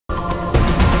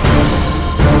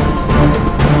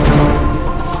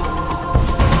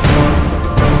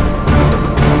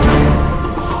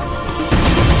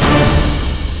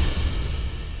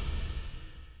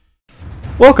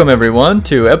Welcome everyone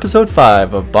to episode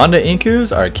 5 of Banda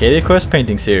Inku's Arcadia Quest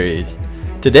painting series.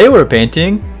 Today we're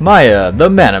painting Maya the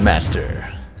Mana Master.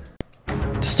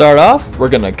 To start off, we're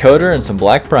going to coat her in some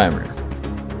black primer.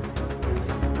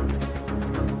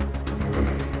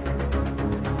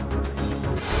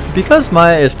 Because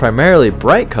Maya is primarily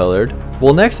bright colored,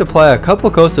 we'll next apply a couple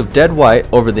coats of dead white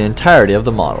over the entirety of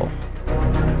the model.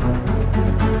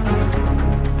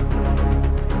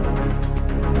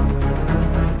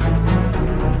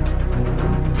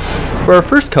 For our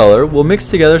first color, we'll mix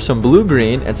together some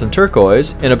blue-green and some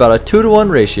turquoise in about a 2:1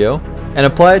 ratio and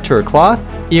apply it to her cloth,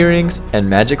 earrings, and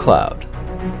magic cloud.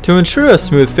 To ensure a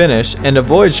smooth finish and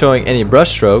avoid showing any brush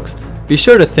strokes, be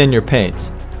sure to thin your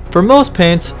paints. For most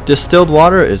paints, distilled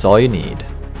water is all you need.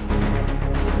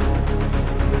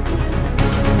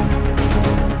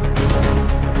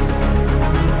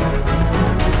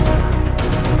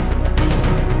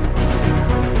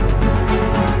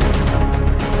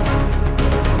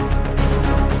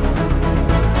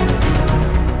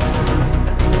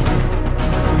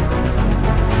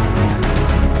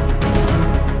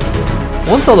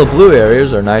 Once all the blue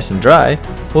areas are nice and dry,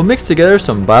 we'll mix together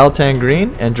some Biel-Tan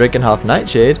Green and Drakenhof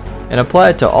Nightshade and apply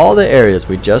it to all the areas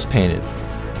we just painted.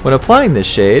 When applying this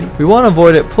shade, we want to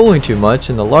avoid it pulling too much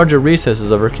in the larger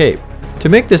recesses of her cape. To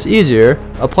make this easier,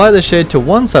 apply the shade to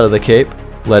one side of the cape,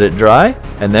 let it dry,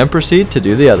 and then proceed to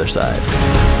do the other side.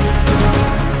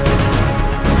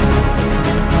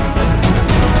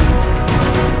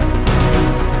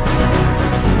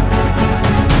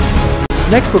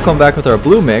 Next we'll come back with our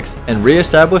blue mix and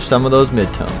re-establish some of those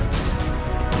midtones.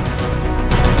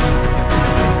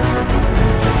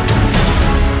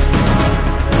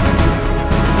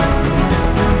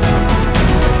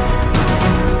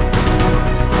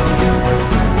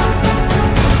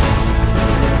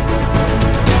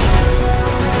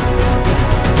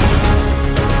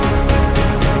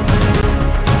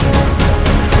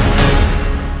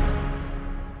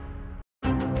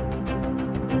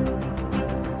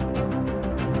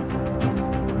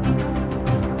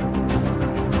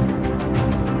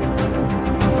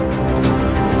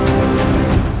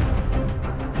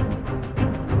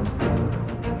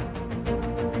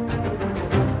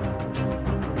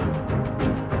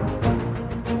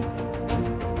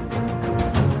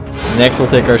 Next we'll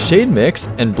take our shade mix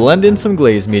and blend in some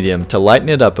Glaze Medium to lighten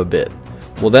it up a bit.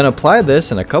 We'll then apply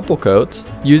this in a couple coats,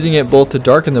 using it both to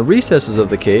darken the recesses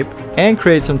of the cape and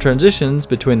create some transitions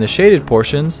between the shaded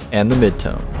portions and the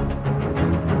midtone.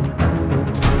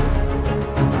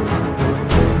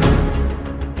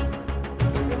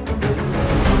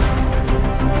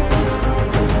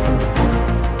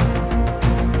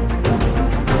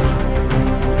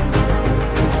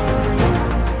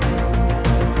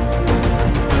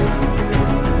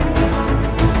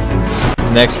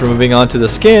 Next we're moving on to the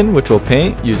skin, which we'll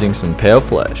paint using some pale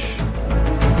flesh.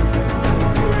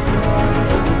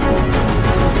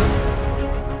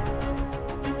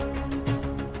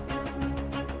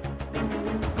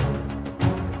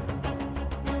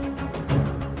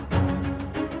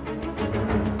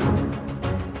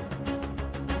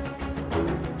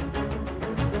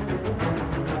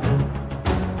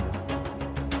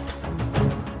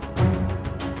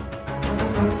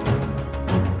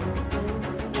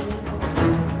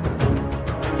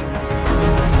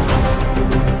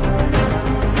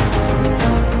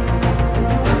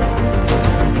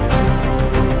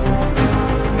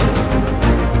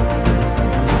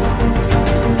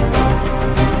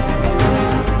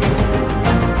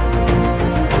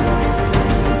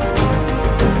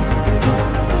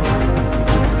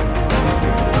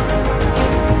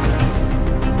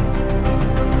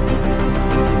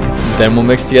 Then we'll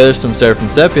mix together some Seraphim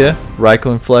Sepia,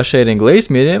 Reikland Fleshshade and Glaze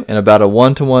Medium in about a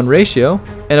 1:1 ratio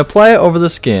and apply it over the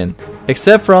skin,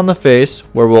 except for on the face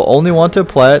where we'll only want to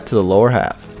apply it to the lower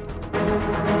half.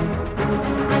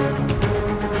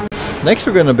 Next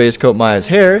we're going to base coat Maya's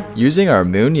hair using our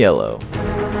Moon Yellow.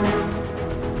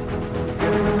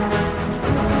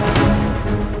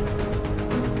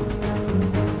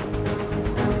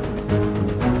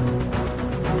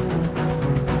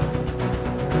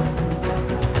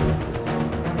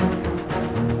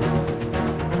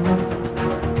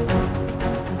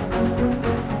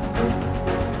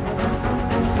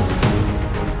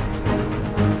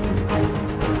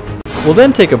 We'll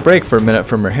then take a break for a minute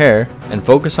from her hair and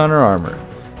focus on her armor.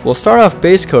 We'll start off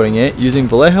base coating it using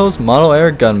Vallejo's Model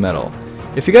Air Gunmetal.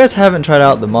 If you guys haven't tried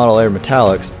out the Model Air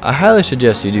metallics, I highly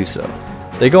suggest you do so.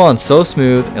 They go on so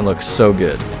smooth and look so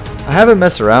good. I haven't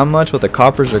messed around much with the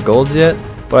coppers or golds yet,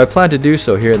 but I plan to do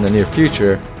so here in the near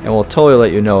future and will totally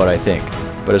let you know what I think.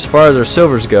 But as far as our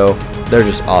silvers go, they're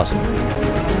just awesome.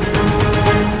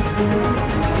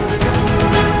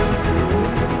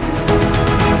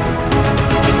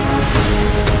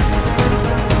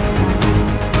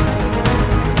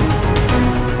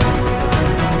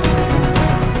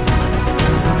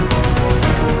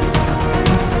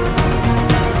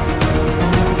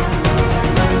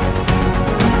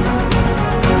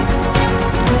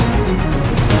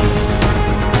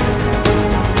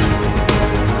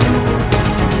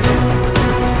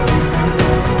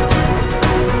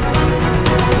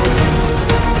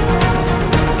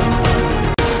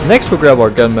 Next we'll grab our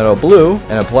Gunmetal Blue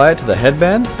and apply it to the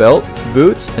headband, belt,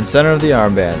 boots, and center of the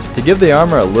armbands to give the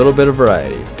armor a little bit of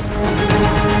variety.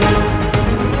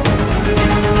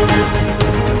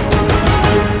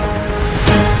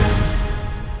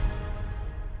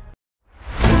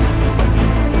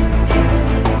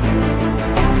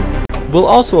 We'll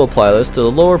also apply this to the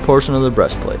lower portion of the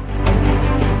breastplate.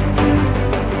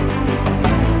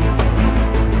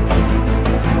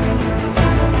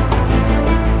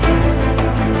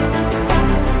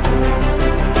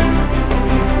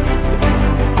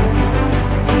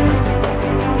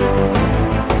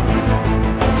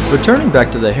 Returning back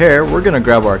to the hair, we're going to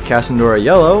grab our Casandora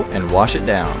Yellow and wash it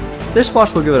down. This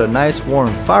wash will give it a nice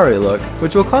warm fiery look,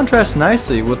 which will contrast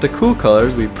nicely with the cool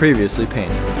colors we previously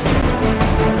painted.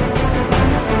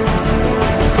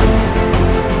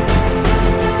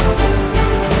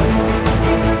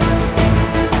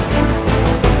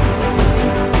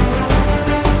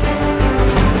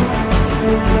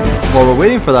 While we're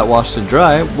waiting for that wash to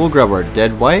dry, we'll grab our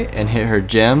dead white and hit her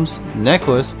gems,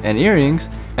 necklace, and earrings,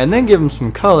 and then give them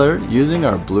some color using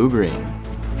our blue-green.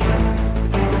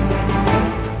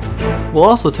 We'll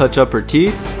also touch up her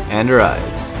teeth and her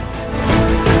eyes.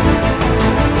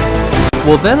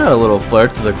 We'll then add a little flair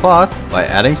to the cloth by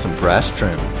adding some brass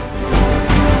trim.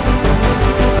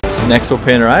 Next we'll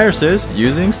paint her irises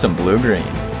using some blue-green.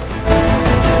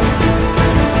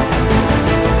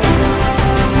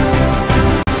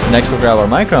 Next we'll grab our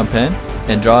micron pen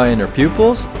and draw in her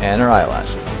pupils and her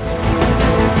eyelashes.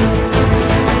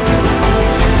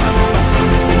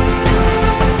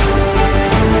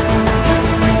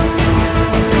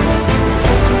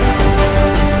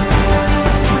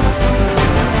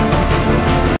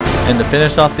 And to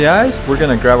finish off the eyes, we're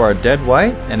going to grab our dead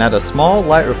white and add a small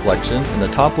light reflection in the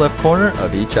top left corner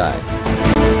of each eye.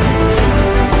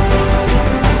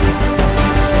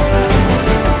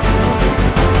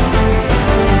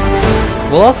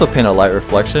 We'll also paint a light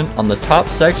reflection on the top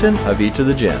section of each of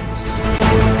the gems.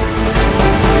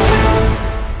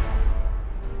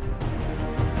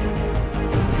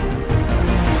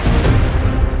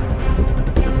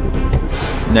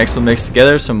 Next we'll mix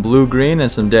together some blue-green and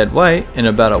some dead white in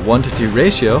about a 1:2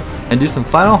 ratio and do some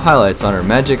final highlights on her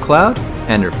magic cloud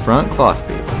and her front cloth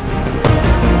piece.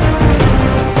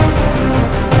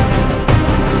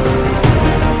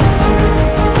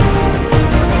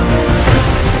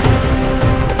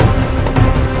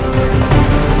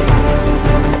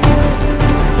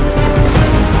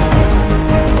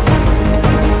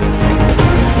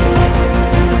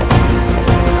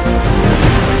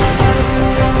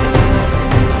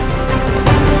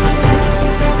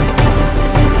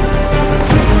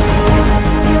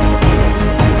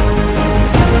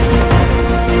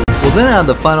 We'll then add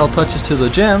the final touches to the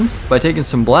gems by taking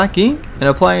some black ink and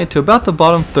applying it to about the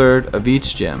bottom third of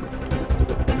each gem.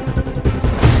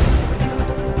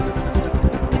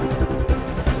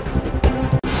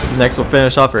 Next we'll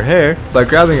finish off her hair by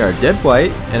grabbing our dead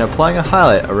white and applying a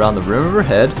highlight around the rim of her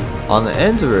head, on the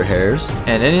ends of her hairs,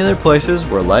 and any other places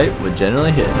where light would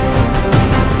generally hit.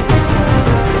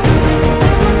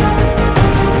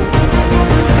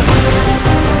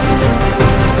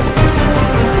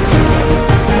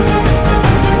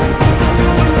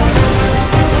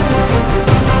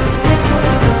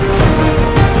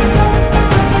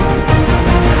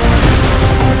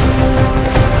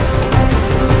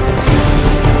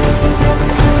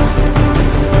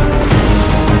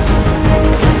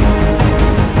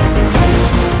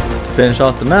 To finish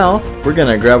off the mouth, we're going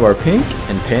to grab our pink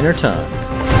and paint her tongue.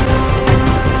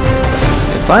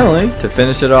 And finally, to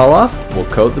finish it all off, we'll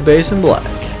coat the base in black.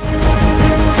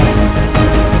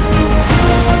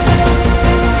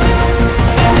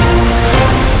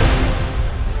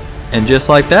 And just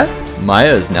like that,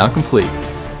 Maya is now complete.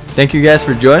 Thank you guys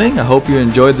for joining. I hope you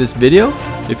enjoyed this video.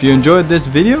 If you enjoyed this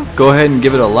video, go ahead and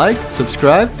give it a like,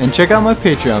 subscribe, and check out my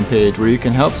Patreon page where you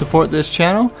can help support this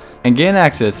channel and gain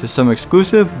access to some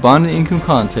exclusive Banda Inku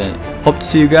content. Hope to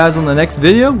see you guys on the next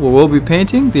video where we'll be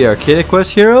painting the Arcadia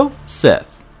Quest hero,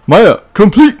 Seth. Maya,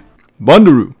 complete!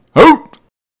 Bandaru, out!